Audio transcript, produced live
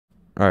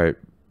All right,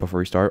 before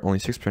we start, only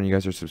 6% of you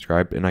guys are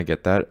subscribed, and I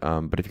get that.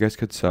 But if you guys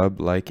could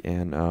sub, like,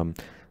 and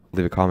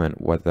leave a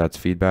comment, whether that's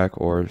feedback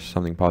or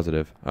something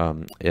positive,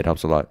 it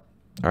helps a lot.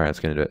 All right,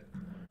 let's get into it.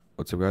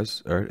 What's up,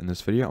 guys? All right, in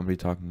this video, I'm going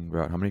to be talking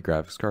about how many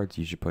graphics cards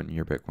you should put in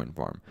your Bitcoin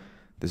farm.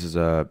 This is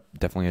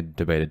definitely a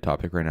debated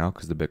topic right now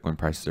because the Bitcoin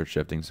prices are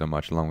shifting so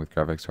much along with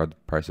graphics card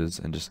prices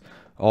and just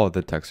all of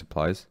the tech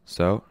supplies.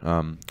 So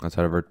let's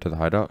head over to the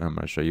hideout, and I'm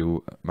going to show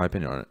you my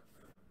opinion on it.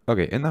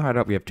 Okay, in the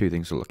hideout, we have two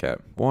things to look at.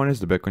 One is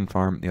the Bitcoin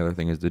farm, the other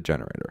thing is the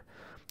generator.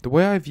 The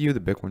way I view the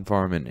Bitcoin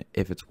farm and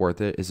if it's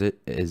worth it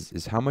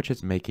is how much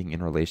it's making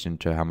in relation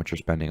to how much you're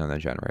spending on the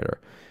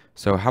generator.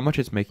 So how much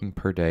it's making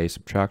per day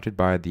subtracted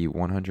by the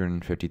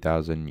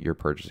 150,000 you're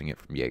purchasing it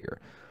from Jaeger.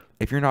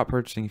 If you're not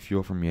purchasing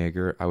fuel from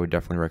Jaeger, I would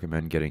definitely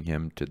recommend getting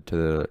him to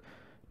the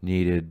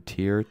needed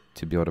tier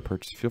to be able to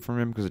purchase fuel from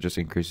him because it just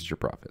increases your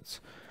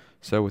profits.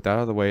 So with that out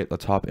of the way,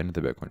 let's hop into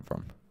the Bitcoin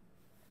farm.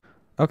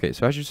 Okay,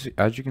 so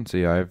as you can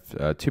see, I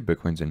have 2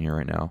 Bitcoins in here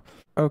right now.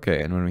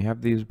 Okay, and when we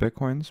have these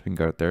Bitcoins, we can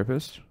go to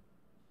Therapist.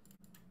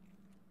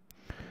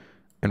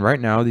 And right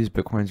now, these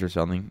Bitcoins are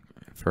selling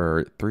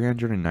for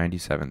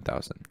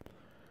 397,000.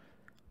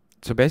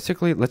 So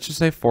basically, let's just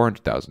say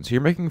 400,000. So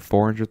you're making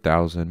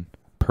 400,000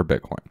 per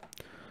Bitcoin.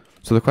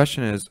 So the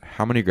question is,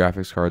 how many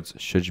graphics cards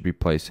should you be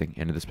placing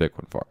into this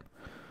Bitcoin farm?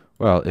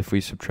 Well, if we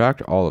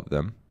subtract all of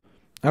them,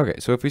 okay,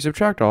 so if we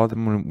subtract all of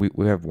them,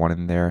 we have 1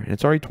 in there, and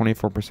it's already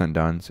 24%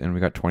 done, and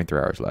we got 23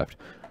 hours left.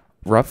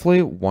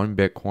 Roughly 1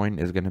 Bitcoin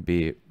is going to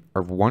be,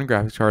 or 1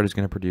 graphics card is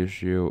going to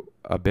produce you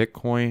a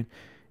Bitcoin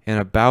in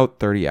about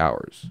 30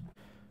 hours.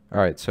 All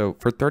right, so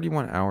for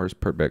 31 hours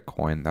per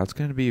Bitcoin, that's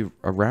going to be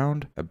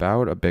around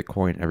about a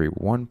Bitcoin every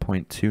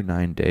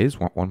 1.29 days,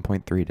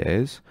 1.3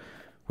 days,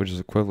 which is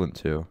equivalent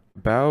to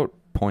about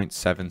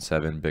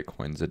 0.77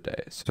 Bitcoins a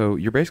day. So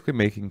you're basically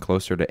making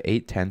closer to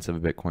 0.8 of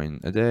a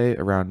Bitcoin a day,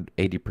 around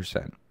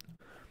 80%.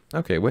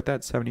 Okay, with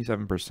that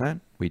 77%,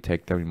 we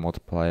take that, we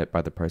multiply it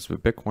by the price of a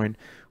Bitcoin,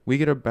 we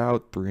get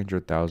about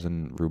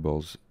 300,000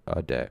 rubles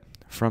a day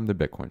from the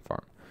Bitcoin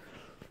farm.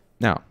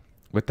 Now,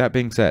 with that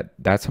being said,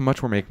 that's how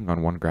much we're making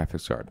on 1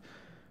 graphics card.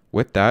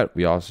 With that,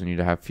 we also need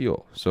to have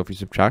fuel. So if you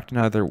subtract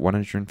another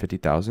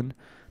 150,000,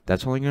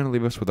 that's only going to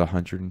leave us with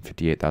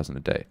 158,000 a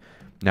day.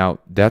 Now,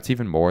 that's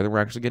even more than we're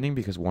actually getting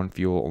because 1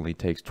 fuel only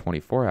takes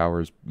 24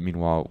 hours.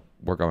 Meanwhile,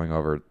 we're going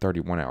over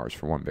 31 hours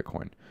for 1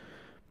 Bitcoin.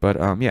 But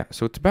yeah,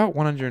 so it's about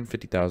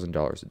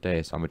 $150,000 a day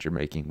is how much you're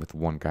making with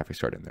 1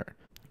 graphics card in there.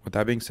 With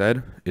that being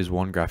said, is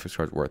 1 graphics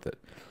card worth it?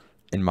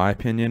 In my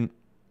opinion,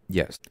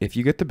 yes. If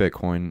you get the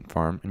Bitcoin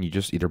farm and you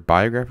just either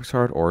buy a graphics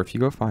card or if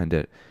you go find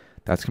it,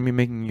 that's going to be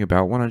making you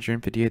about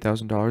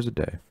 $158,000 a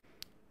day,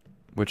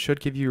 which should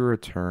give you a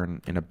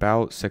return in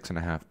about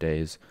 6.5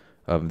 days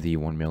of the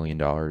 $1 million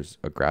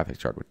a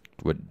graphics card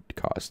would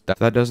cost.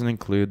 That doesn't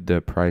include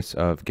the price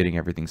of getting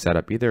everything set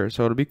up either,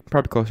 so it'll be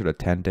probably closer to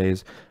 10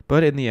 days,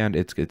 but in the end,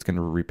 it's going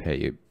to repay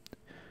you.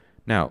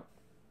 Now,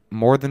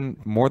 more than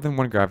 1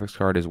 graphics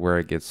card is where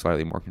it gets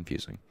slightly more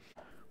confusing.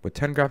 With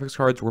 10 graphics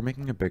cards, we're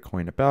making a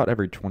Bitcoin about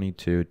every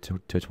 22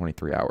 to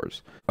 23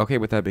 hours. Okay,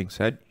 with that being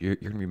said, you're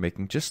going to be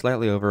making just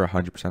slightly over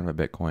 100% of a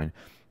Bitcoin,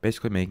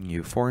 basically making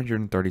you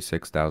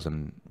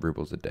 436,000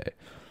 rubles a day.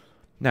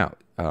 Now,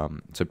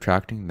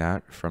 subtracting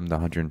that from the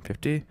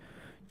 150,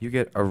 you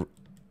get a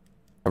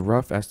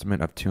rough estimate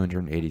of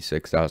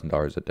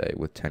 $286,000 a day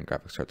with 10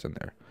 graphics cards in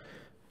there.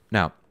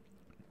 Now,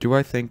 do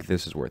I think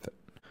this is worth it?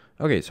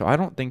 Okay, so I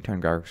don't think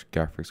 10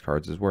 graphics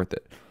cards is worth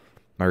it.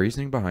 My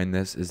reasoning behind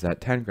this is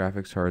that 10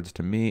 graphics cards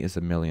to me is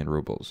 1,000,000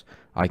 rubles.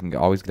 I can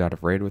always get out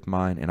of raid with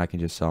mine and I can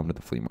just sell them to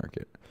the flea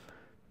market.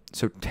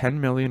 So 10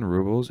 million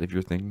rubles, if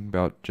you're thinking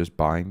about just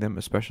buying them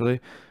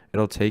especially,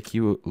 it'll take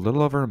you a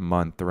little over a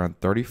month, around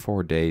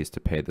 34 days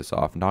to pay this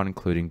off, not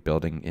including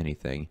building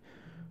anything,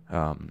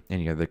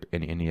 any of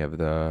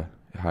the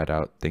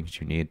hideout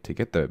things you need to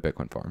get the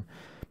Bitcoin farm.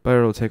 But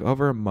it'll take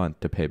over a month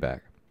to pay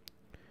back.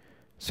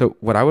 So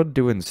what I would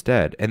do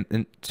instead,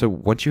 and so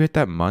once you hit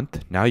that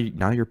month, now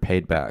you're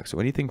paid back. So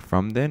anything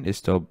from then is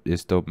still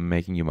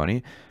making you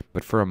money,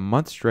 but for a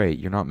month straight,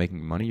 you're not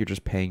making money. You're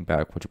just paying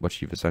back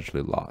what you've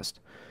essentially lost.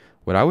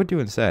 What I would do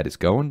instead is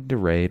go into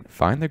raid,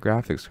 find the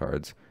graphics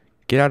cards,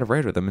 get out of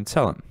raid with them, and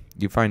sell them.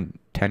 You find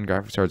 10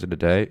 graphics cards in a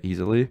day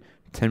easily,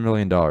 $10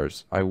 million.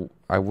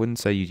 I wouldn't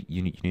say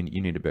you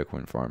need a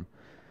Bitcoin farm,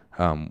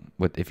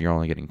 if you're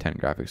only getting 10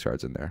 graphics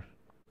cards in there.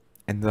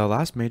 And the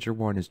last major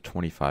one is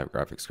 25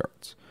 graphics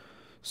cards.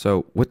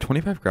 So with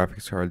 25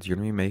 graphics cards, you're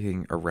going to be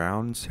making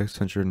around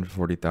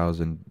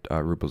 640,000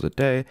 rubles a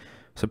day.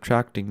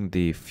 Subtracting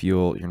the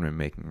fuel, you're going to be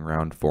making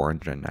around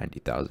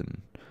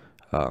 490,000.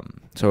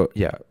 So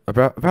yeah,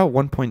 about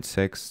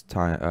 1.6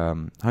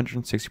 times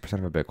 160%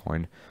 of a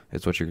Bitcoin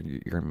is what you're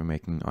going to be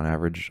making on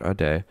average a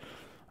day.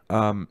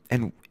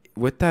 And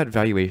with that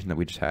valuation that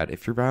we just had,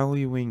 if you're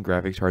valuing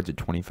graphics cards at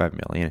 25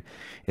 million,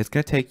 it's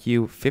going to take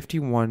you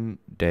 51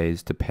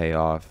 days to pay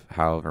off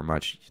however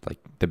much like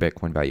the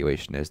Bitcoin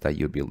valuation is that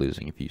you'd be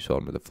losing if you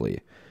sold them to the flea.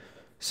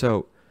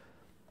 So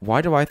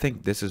why do I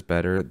think this is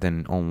better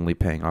than only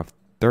paying off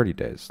 30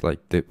 days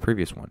like the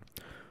previous one?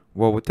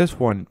 Well, with this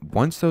one,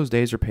 once those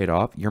days are paid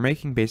off, you're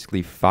making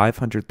basically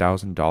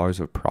 $500,000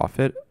 of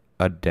profit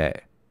a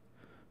day.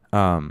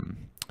 Um,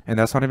 and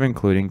that's not even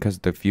including because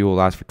the fuel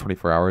lasts for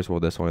 24 hours, while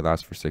this only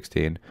lasts for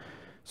 16.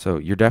 So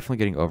you're definitely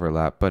getting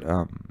overlap, but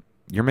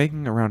you're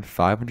making around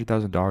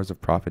 $500,000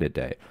 of profit a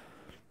day.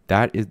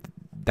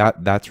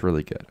 That's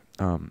really good.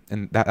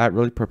 And that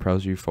really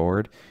propels you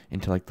forward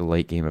into like the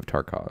late game of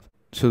Tarkov.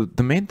 So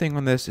the main thing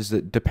on this is that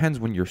it depends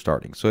when you're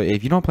starting. So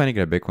if you don't plan to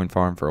get a Bitcoin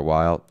farm for a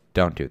while,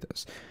 don't do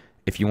this.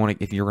 If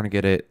you're gonna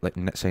get it, like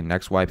say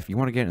next wipe, if you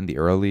want to get in the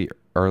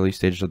early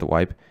stages of the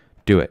wipe,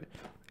 do it.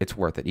 It's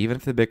worth it. Even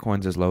if the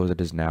Bitcoin's as low as it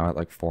is now at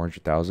like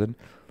 400,000,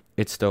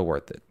 it's still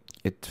worth it.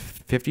 It's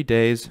 50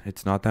 days.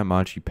 It's not that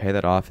much. You pay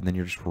that off, and then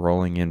you're just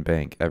rolling in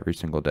bank every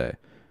single day.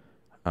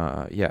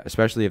 Yeah,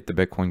 especially if the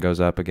Bitcoin goes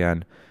up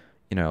again.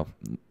 You know,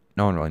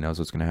 no one really knows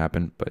what's going to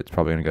happen, but it's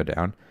probably going to go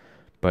down.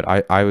 But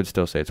I would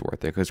still say it's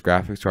worth it because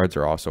graphics cards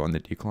are also on the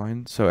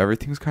decline, so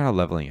everything's kind of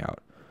leveling out.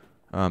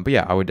 But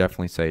yeah, I would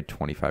definitely say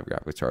 25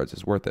 graphics cards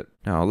is worth it.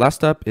 Now,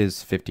 last up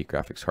is 50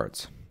 graphics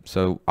cards.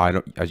 So I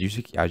don't, as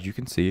you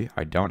can see,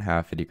 I don't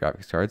have 50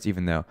 graphics cards,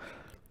 even though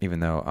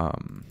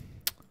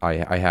I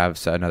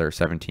have another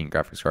 17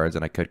 graphics cards,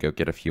 and I could go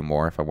get a few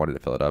more if I wanted to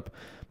fill it up,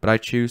 but I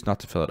choose not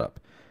to fill it up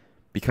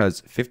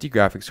because 50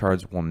 graphics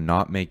cards will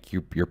not make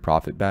your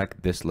profit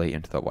back this late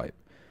into the wipe.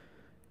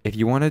 If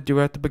you want to do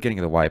it at the beginning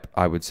of the wipe,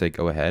 I would say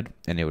go ahead,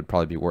 and it would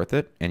probably be worth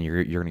it, and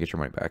you're gonna get your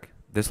money back.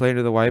 This late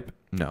into the wipe,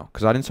 no,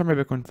 because I didn't start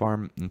my Bitcoin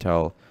farm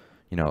until,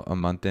 a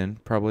month in,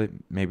 probably,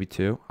 maybe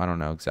 2. I don't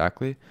know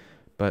exactly,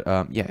 but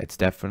yeah, it's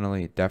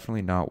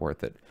definitely not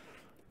worth it.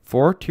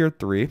 For tier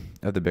 3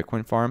 of the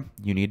Bitcoin farm,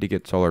 you need to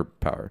get solar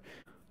power.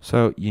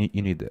 So you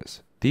need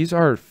this. These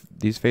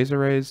phase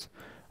arrays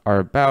are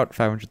about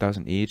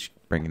 500,000 each,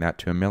 bringing that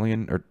to $1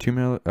 million or $2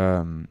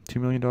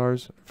 million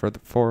for the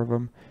 4 of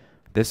them.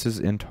 This is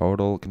in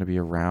total going to be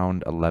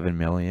around 11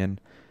 million,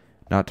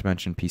 not to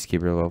mention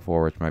Peacekeeper level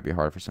 4, which might be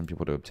hard for some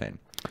people to obtain.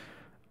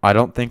 I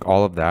don't think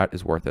all of that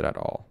is worth it at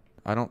all.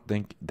 I don't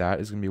think that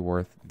is going to be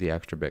worth the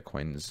extra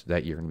Bitcoins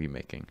that you're going to be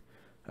making.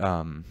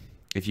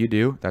 If you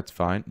do, that's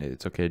fine.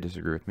 It's okay to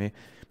disagree with me,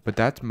 but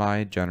that's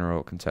my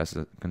general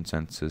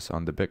consensus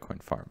on the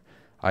Bitcoin farm.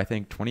 I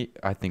think 1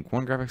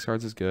 graphics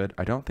cards is good.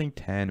 I don't think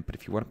 10, but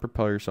if you want to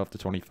propel yourself to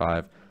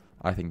 25,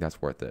 I think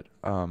that's worth it.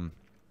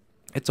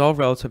 It's all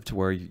relative to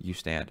where you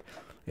stand.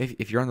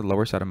 If you're on the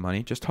lower side of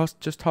money, just toss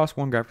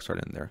 1 graphics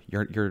card in there.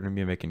 You're going to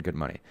be making good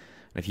money.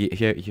 And if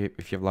you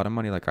have a lot of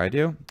money like I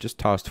do, just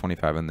toss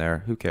 25 in there.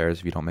 Who cares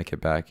if you don't make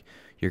it back?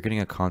 You're getting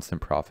a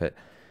constant profit.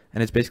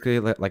 And it's basically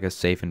like a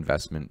safe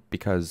investment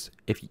because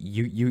if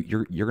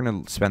you're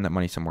going to spend that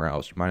money somewhere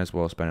else, you might as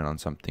well spend it on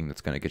something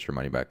that's going to get your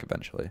money back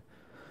eventually.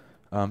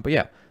 But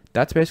yeah,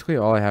 that's basically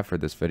all I have for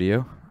this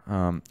video.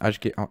 I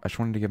just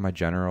wanted to give my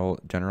general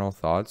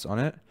thoughts on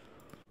it,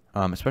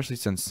 especially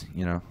since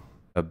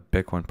the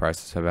Bitcoin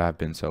prices have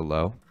been so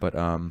low. But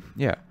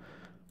yeah,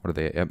 what are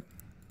they? Yep,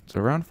 so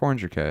around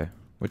 400K,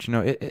 which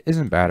it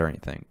isn't bad or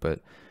anything,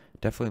 but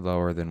definitely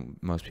lower than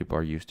most people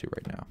are used to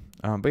right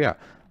now. But yeah,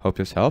 hope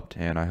this helped,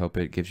 and I hope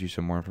it gives you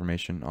some more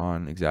information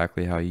on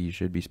exactly how you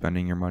should be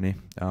spending your money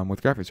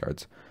with graphics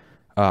cards.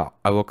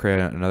 I will create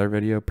another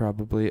video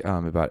probably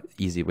about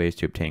easy ways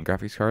to obtain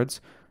graphics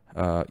cards,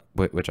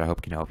 which I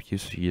hope can help you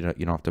so you don't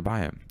have to buy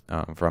them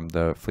from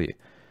the fleet.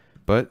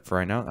 But for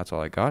right now, that's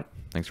all I got.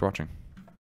 Thanks for watching.